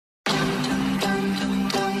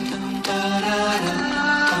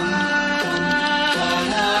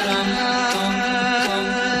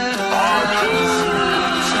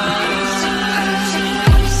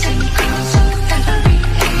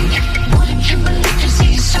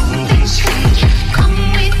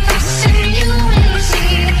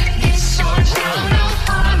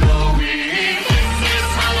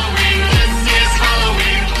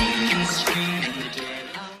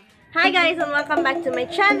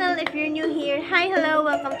channel. If you're new here, hi, hello,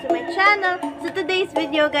 welcome to my channel. So today's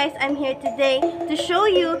video, guys, I'm here today to show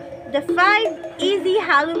you the 5 easy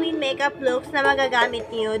Halloween makeup looks na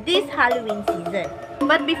magagamit niyo this Halloween season.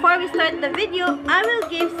 But before we start the video, I will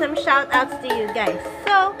give some shout-outs to you guys.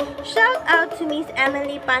 So, shout out to Miss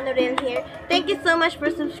Emily Panoril here. Thank you so much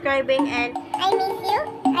for subscribing, and I miss you.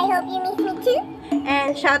 I hope you miss me too.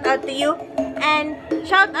 And shout out to you. And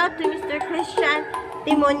shout out to Mr. Christian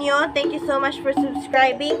Timonio. Thank you so much for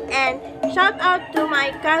subscribing. And shout out to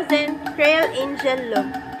my cousin, Trail Angel Look.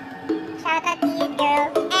 Shout out to you, girl.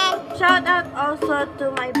 And Shout out also to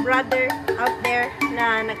my brother out there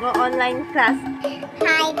na nag-online class.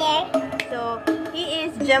 hi there. So, he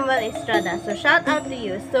is ESTRADA. So, shout out to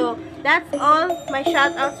you. So, that's all my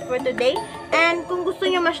shout outs for today. And kung gusto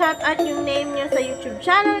nyo ma-shout out yung name nyo sa YouTube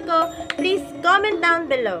channel ko, please comment down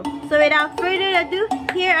below. So, without further ado,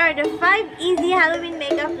 here are the 5 easy Halloween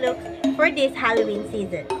makeup looks for this Halloween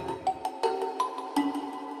season.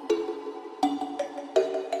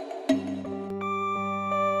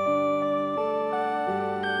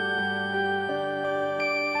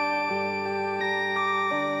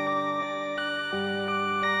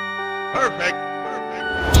 Perfect.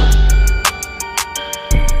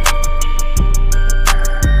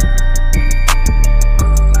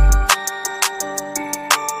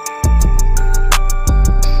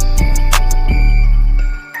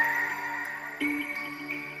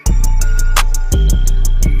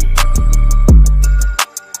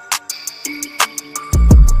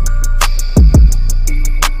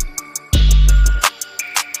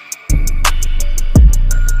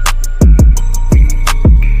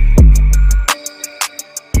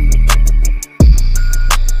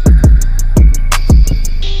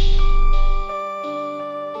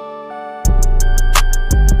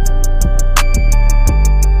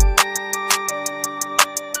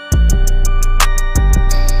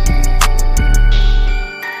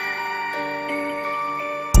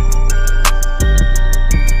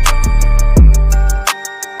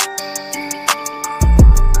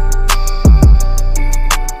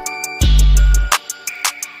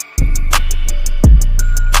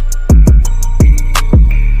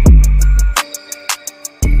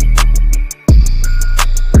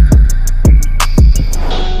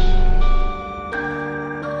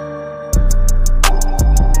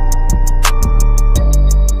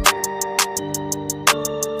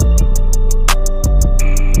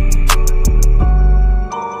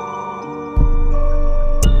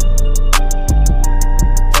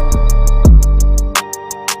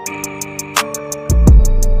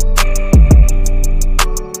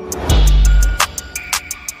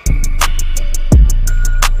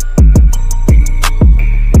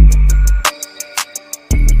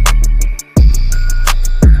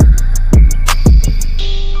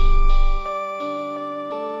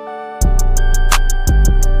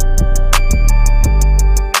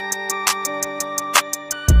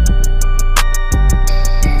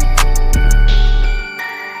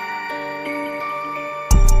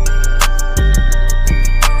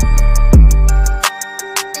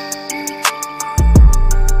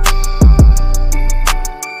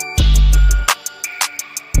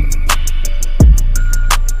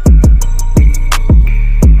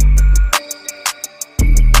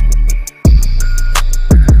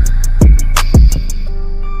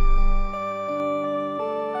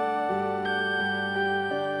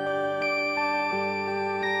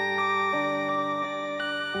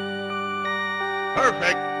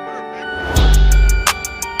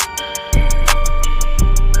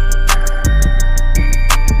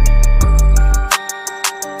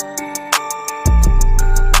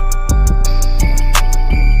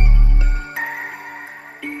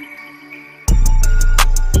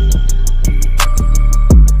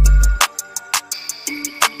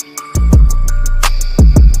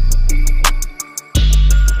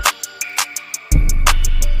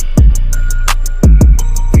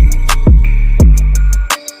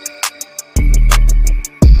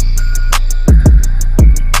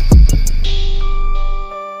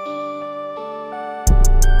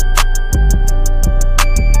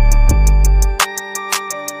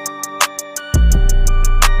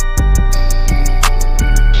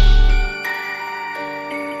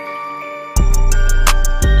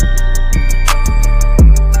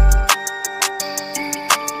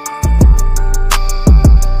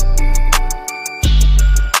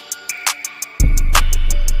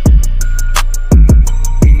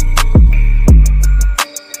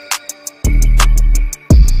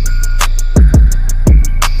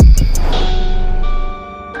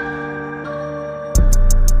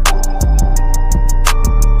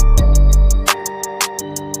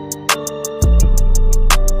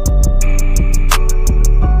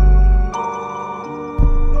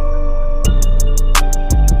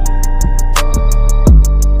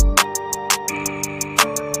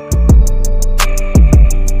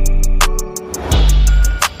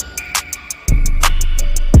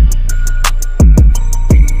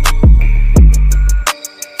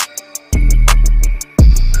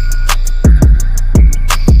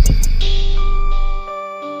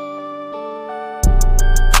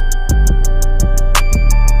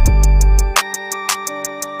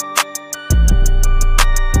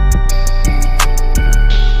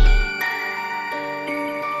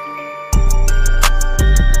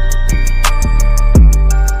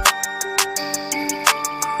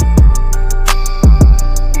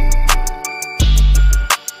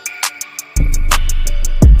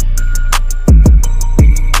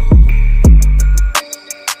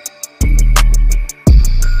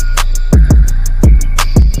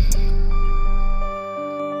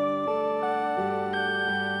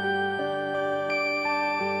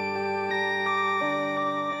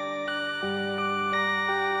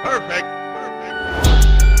 Perfect.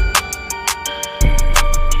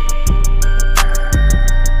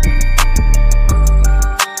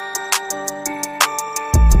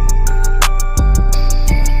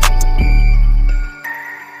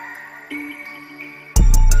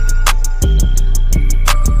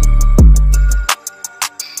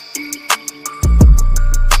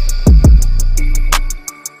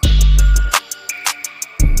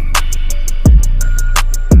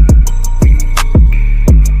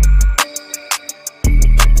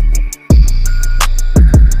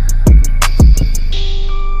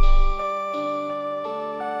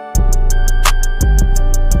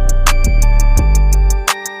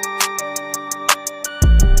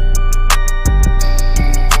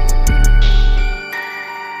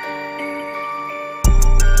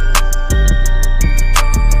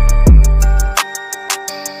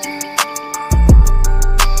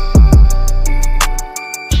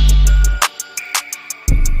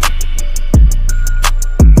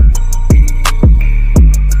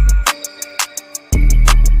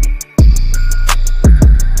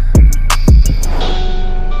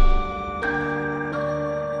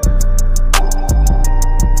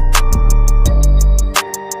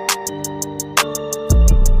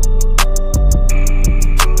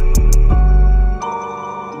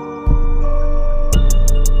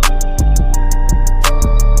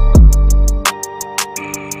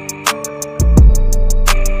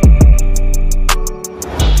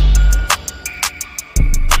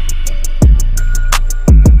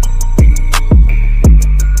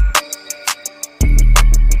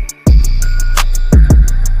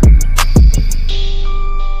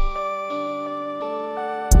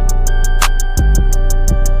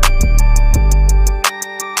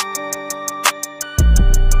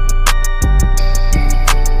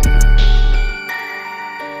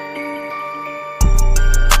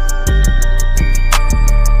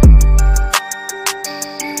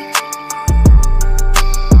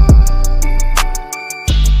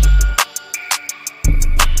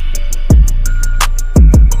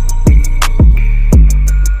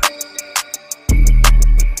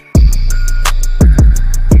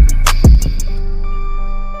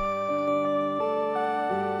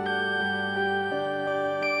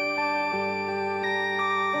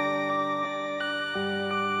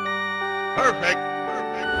 Perfect.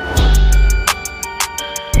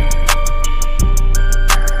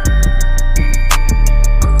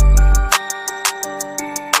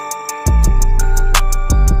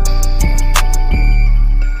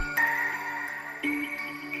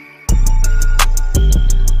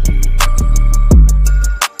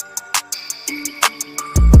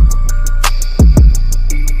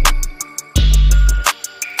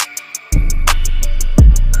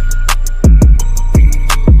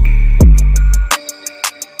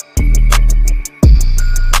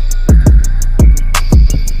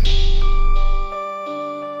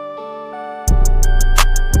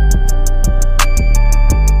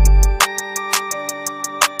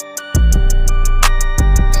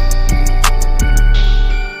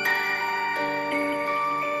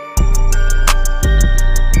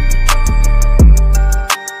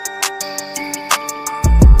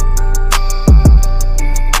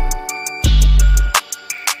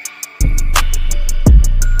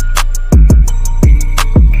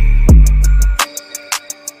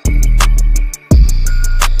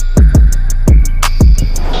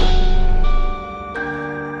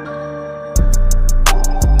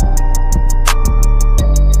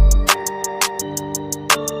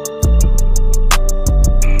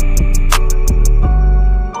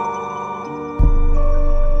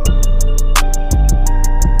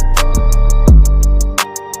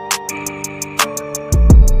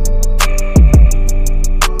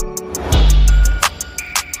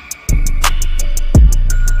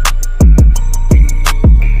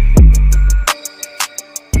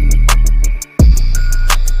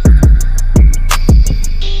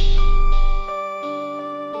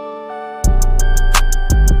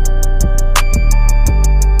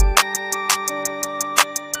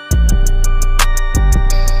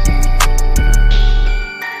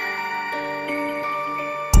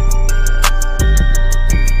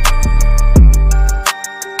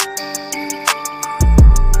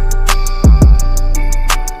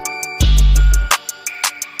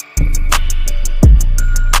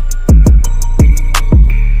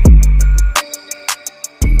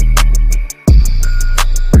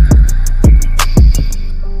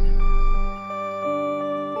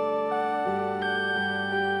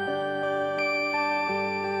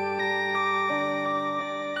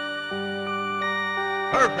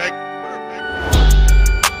 Perfect.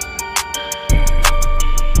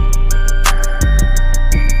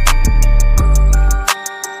 Perfect.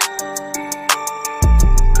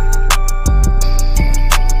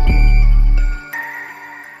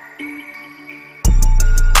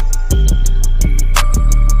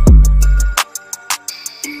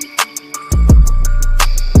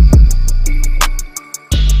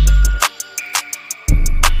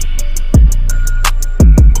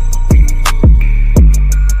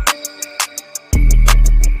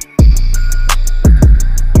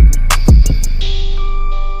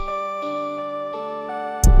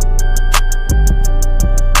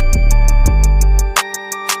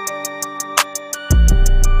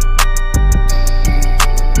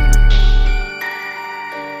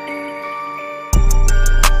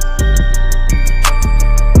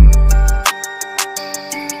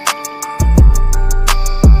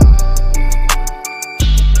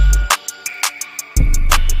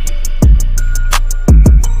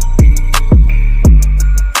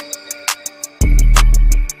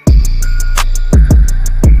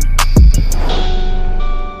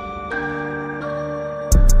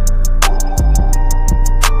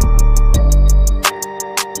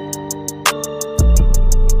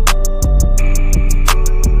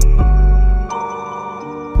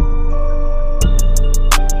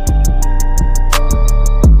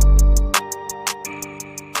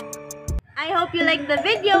 I hope you like the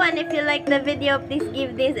video, and if you like the video, please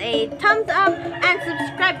give this a thumbs up and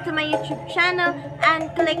subscribe to my YouTube channel and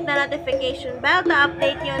click the notification bell to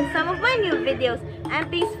update you on some of my new videos. And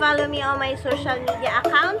please follow me on my social media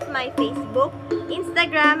accounts, my Facebook,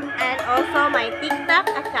 Instagram, and also my TikTok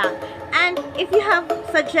account. And if you have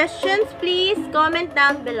suggestions, please comment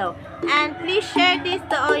down below. And please share this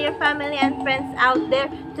to all your family and friends out there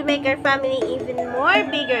to make our family even more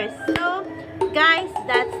bigger. So, guys,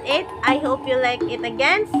 that's it. I hope you like it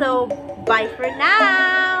again. So, bye for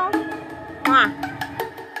now.